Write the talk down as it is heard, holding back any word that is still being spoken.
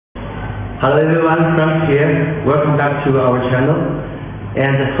Hello everyone, Frank here. Welcome back to our channel.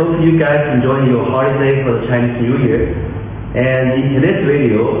 And I hope you guys enjoy your holiday for the Chinese New Year. And in today's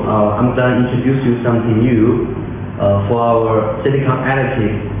video, I'm going to introduce you something new for our silicon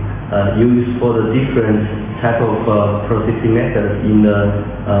additive used for the different type of processing methods in the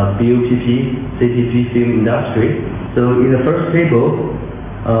BOPP, CPP film industry. So in the first table,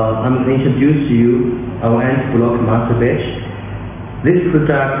 I'm going to introduce you our anti-block master batch. This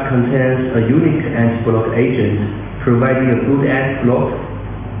product contains a unique anti-block agent providing a good anti-block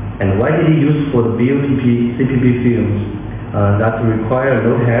and widely used for the BOPP CPP films that require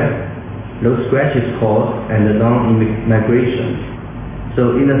low haze, low scratches caused, and non-migration.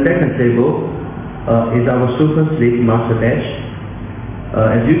 So in the second table is our super slick master batch.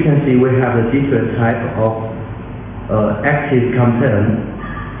 As you can see, we have a different type of active component.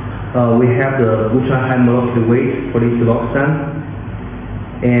 We have the ultra high molecular weight polysiloxane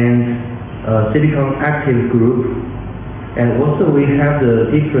and silicon active group, and also we have the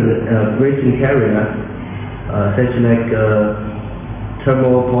different gracing carrier such like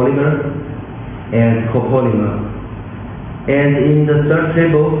thermopolymer and copolymer. And in the third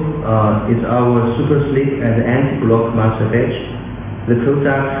table is our super slick and anti-block master batch. The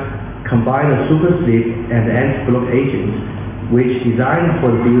product combines a super slick and anti-block agent, which designed for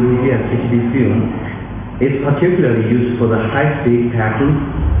the BOPP and CPP film. It's particularly used for the high-speed packing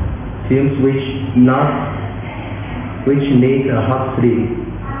films which need a hot sleep,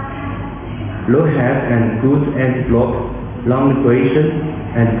 low haze and good anti-block, long migration,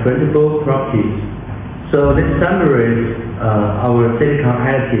 and printable properties. So let's summarize our silicon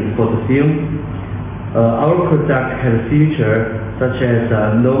additives for the film. Our product has features such as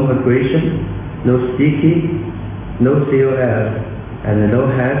no migration, no sticky, no COS, and no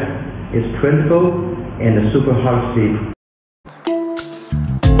haze, is printable and super hard sleep.